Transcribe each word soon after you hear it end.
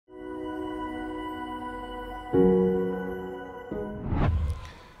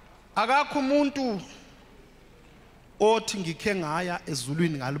Akakho umuntu othi ngikhe ngaya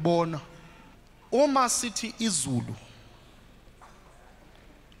ezulwini ngalibona. Uma sithi izulu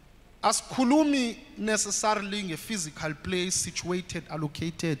asikhulumi necessarily nge-physical place situated,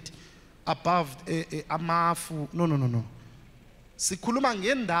 allocated above amafu. No. Sikhuluma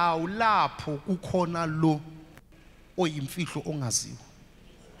ngendawo lapho kukhona lo oyimfihlo ongaziwa.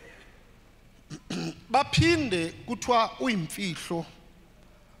 Baphinde kuthiwa uyimfihlo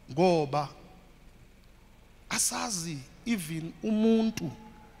ngoba asazi even umuntu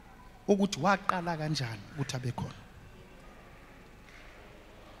ukuthi waqala kanjani ukuthi abe khona.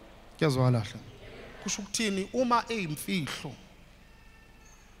 Kuyazwakala hle. Kusho ukuthini uma eyimfihlo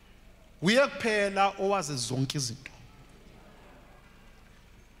uye kuphela owazi zonke izinto.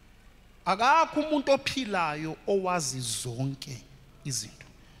 Akakho umuntu ophilayo owazi zonke izinto.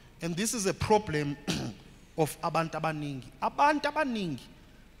 And this is a problem of abantu abaningi. Abantu abaningi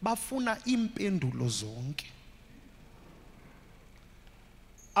bafuna impendulo zonke.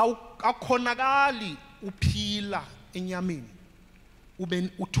 Akukhonakali uphila enyameni ube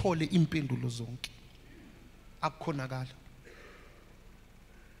uthole impendulo zonke. Akukhonakala.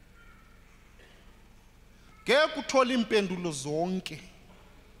 Ngeke uthole impendulo zonke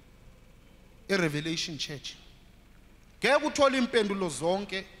e-Revelation Church. Ngeke uthole impendulo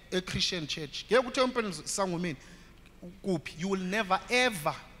zonke e-Christian Church. Ngeke uthole impendulo sangomeni kuphi. You will never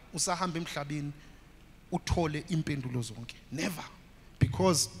ever usahamba emhlabeni uthole impendulo zonke. Never.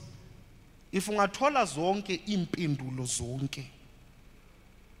 Because if ungathola zonke impendulo zonke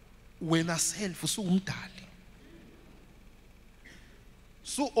wena self usumdali.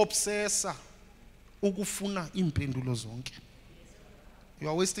 Obsessa ukufuna impendulo zonke. You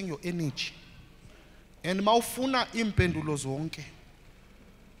are wasting your energy. And mawufuna impendulo zonke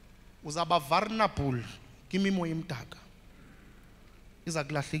uzaba vulnerable kimimoya emdaka. Iza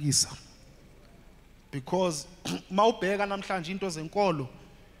kulahlekisa. Because mawubheka namhlanje into zenkolo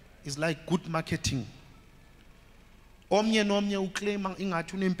is like good marketing. Omnye nomnye uclaima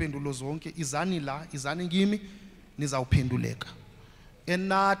ingathi unempendulo zonke, izani la, izani kimi nizawuphenduleka.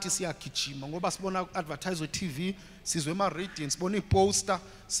 Enathi siyagijima ngoba sibona advertise TV, sizwe ama radio, sibona iposter,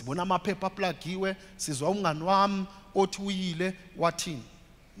 sibona amaphepha aplagiwe, sizwa umngani wami othi uyile wathini.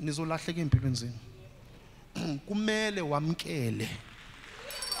 Nizolahleka empilweni zenu. Kumele wamkele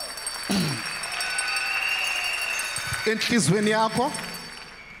enhlizweni yakho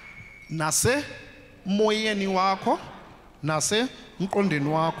nase moyeni wakho nase mqondeni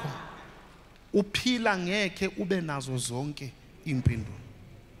wakho uphila ngeke ube nazo zonke impendulo.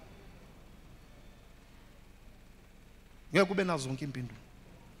 Ngeke ube nazo zonke impendulo.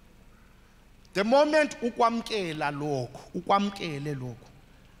 The moment ukwamkela lokho, ukwamkele lokho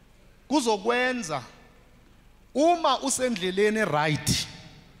kuzokwenza uma usendleleni right,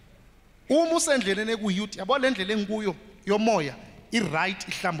 uma usendleleni ekuyuthi yabo le ndlela engikuyo yomoya i-right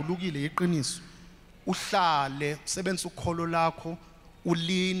ihlambulukile yeqiniso, uhlale usebenzise ukholo lakho,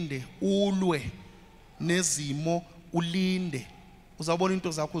 ulinde, ulwe nezimo, ulinde, uzawubona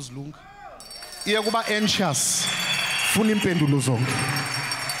into zakho zilunga. Iye kuba anxious, funa impendulo zonke.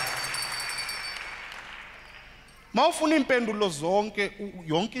 Mawufuna impendulo zonke,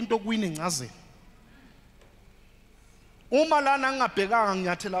 yonke into kuyini incazelo. Uma lana ngingabhekanga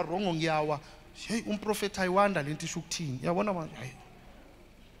ngiyathela wrong ngiyawa, hey umprofeti ayiwanda lento isho ukuthini. Yabona manje, hayi.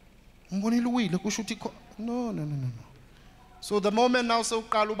 Umbonile uwile kusho ukuthi no. So the moment now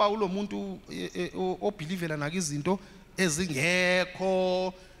sewuqala uba ulo muntu obelievela nakizinto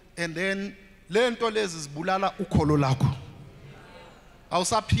ezingekho, and then lento lezi zibulala ukholo lakho.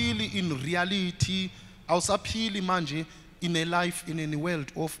 Awusaphili in reality, awusaphili manje in a life, in a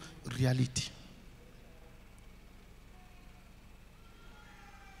world of reality.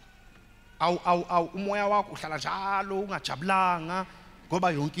 Umoya wakho uhlala njalo ungajabulanga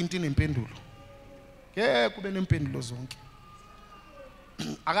ngoba yonke into inempendulo. Ngeke kube nempendulo zonke.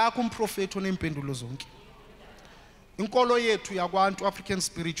 Akakho umprofeti onempendulo zonke. Inkolo yethu yakwantu African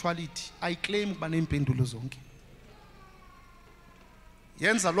spirituality ayiclaim ukuba nempendulo zonke.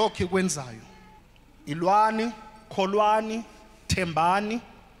 Yenza lokho ekwenzayo. Ilwani, kholwani, thembani,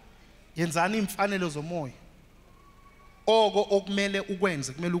 yenzani imfanelo zomoya. Oko okumele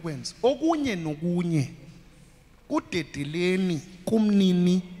ukwenze, kumele ukwenze. Okunye nokunye kudedeleni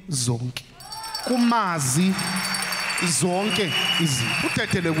kumnini zonke. Kumazi zonke izinto.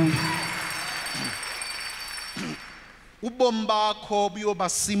 Udedele kuye. Ubomi bakho buyoba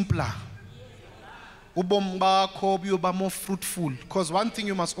simpler. Ubomi bakho buyoba more fruitful. Because one thing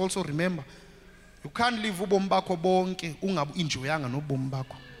you must also remember, you can't live ubomi bakho bonke ungabu enjoyanga nobomi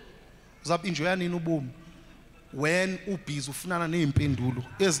bakho. Uzab enjoya nini ubomi? when ubhizi ufunana neimpendulo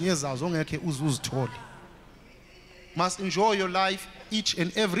ezinye zazo ongeke uzithole. Must enjoy your life each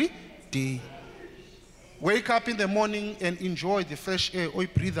and every day. Wake up in the morning and enjoy the fresh air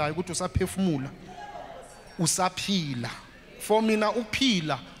oyibreathayo ukuthi usaphefumula usaphila. For mina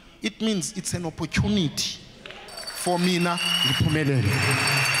uphila, it means it's an opportunity for mina ngiphumelele.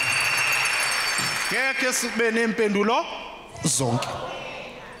 Ngeke sibe nempendulo zonke.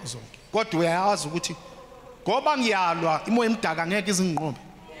 Kodwa uyazi ukuthi ngoba ngiyalwa imoya emdaka ngeke izinqobe.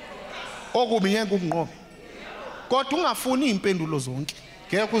 Okubi ngeke ukunqobe. Kodwa ungafuni impendulo zonke.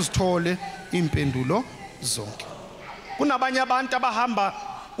 Ngeke uzithole impendulo zonke. Kunabanye abantu abahamba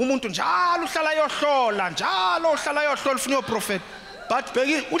umuntu njalo uhlala yohlola ufuna uyoprofeta. But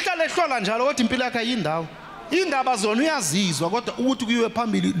bheki uhlala ehlola njalo kodwa impilo yakhe ayindawo. Indaba zona uyazizwa kodwa ukuthi kuyiwe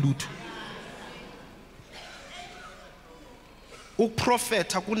phambili lutho.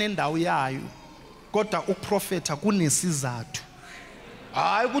 Ukuprofeta kunendawo yayo kodwa ukuprofeta kunesizathu.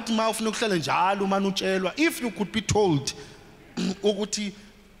 Hayi ukuthi ma ufuna ukuhlala njalo uma utshelwa, if you could be told ukuthi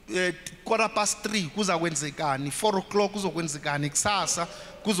 3:15 kuza kwenzekani, 4:00 kuzokwenzekani, kusasa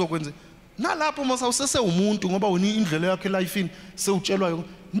kuzokwenzeka. Nalapho mase usese umuntu ngoba wena indlela yakhe life sewutshelwa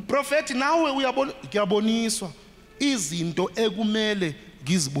umprofeti nawe uyabona kuyaboniswa izinto ekumele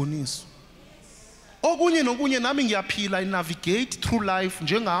ngiziboniswe. Okunye nokunye nami ngiyaphila I navigate through life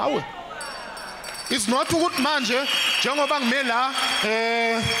njengawe. It's not ukuthi manje njengoba ngime la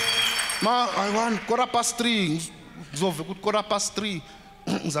I want 3:15 ngizove ukuthi 3:15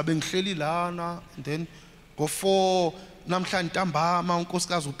 ngizabe ngihleli lana and then go 4 namhlanje ntambama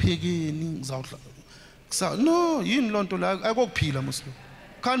unkosikazi uphekeni ngizawuhla. No, yini lonto la akukuphila Muslim.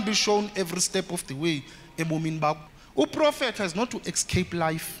 Can't be shown every step of the way ebomini bakho. Uprofet is not to escape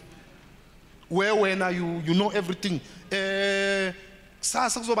life where when you know everything.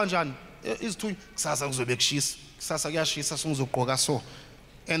 Kusasa kuzoba njani? Izithunywa kusasa kuzobe kushisa. Kusasa kuyashisa singizogqoka so.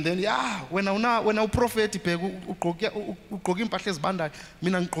 And then when uprofeti bheka ugqoka impahla ezibandayo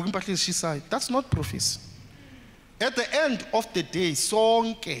mina ngigqoka impahla ezishisayo. That's not prophecy. At the end of the day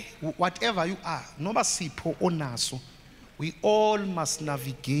sonke whatever you are noba sipho onaso, we all must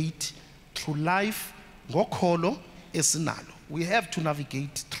navigate through life ngokholo esinalo. We have to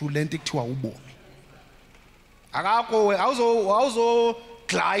navigate through lento ekuthiwa ubomi. Akakho awuzo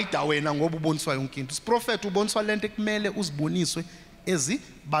glide wena ngoba uboniswa yonke into. Isiprofeti uboniswa lento ekumele uziboniswe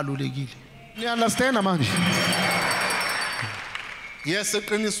ezibalulekile. Ni understand manje? Yes,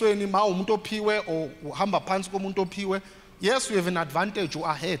 eqinisweni ma umuntu ophiwe uhamba phansi komuntu ophiwe, yes we have an advantage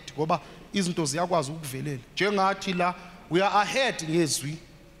ahead ngoba izinto ziyakwazi ukuvelela. Njengathi la we are ahead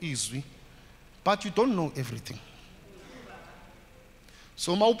ngezwi, but you don't know everything.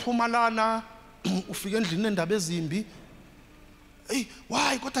 So ma uphuma lana ufika endlini endaba ezimbi,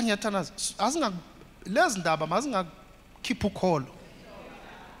 why kodwa ngiyathanda lezi ndaba mazingakhipha ukholo.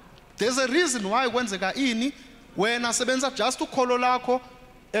 There's a reason why kwenzeka ini wena sebenza just ukholo lakho,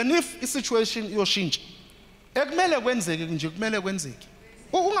 and if situation iyoshintsha ekumele kwenzeke nje kumele kwenzeke.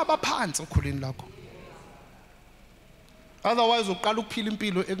 Ungabaphansi ekholeni lakho. Otherwise uqala ukuphila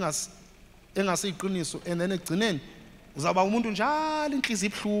impilo engasiyiqiniso and then egcineni uzaba umuntu njalo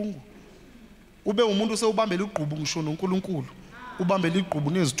inhliziyo ibhlungu. Ube umuntu sewubambela igqubu ngisho noNkulunkulu, ubambela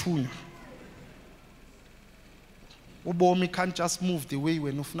igqubu nezithunywa. Ubomi can't just move the way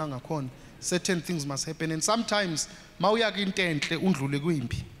wena ufuna ngakhona. Certain things must happen, and sometimes mawuya kwinto enhle undlule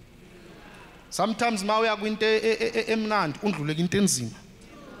kwimpi. Sometimes mawuya kwinto emnandi undlule kwinto enzima.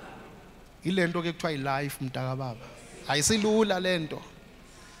 Ilento ke kuthiwa ilife mntaka baba. Ayisilula lento.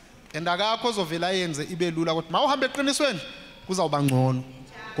 And akakho ozovela yenze ibe lula kodwa mawuhamba eqinisweni kuzawuba ngcono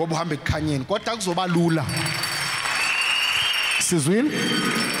ngoba uhamba ekukhanyeni kodwa kuzoba lula. Sizwini?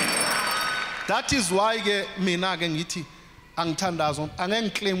 That is why ke mina ke ngithi angithandazo angeke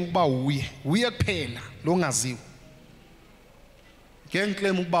ngiclaim ukuba uye kuphela lo ngaziwe. Ngeke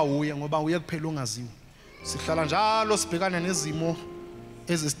ngiclaim ukuba uye ngoba uye kuphela ongaziwe. Sihlala njalo sibhekana nezimo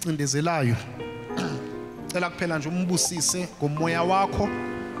ezisicindezelayo. Cela kuphela nje umbusise ngomoya wakho,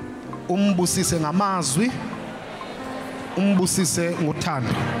 umbusise ngamazwi, umbusise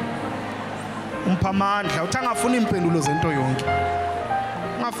ngothando. Umpha amandla uthi angafuni impendulo zento yonke.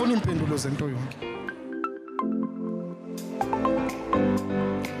 Ungafuni impendulo zento yonke.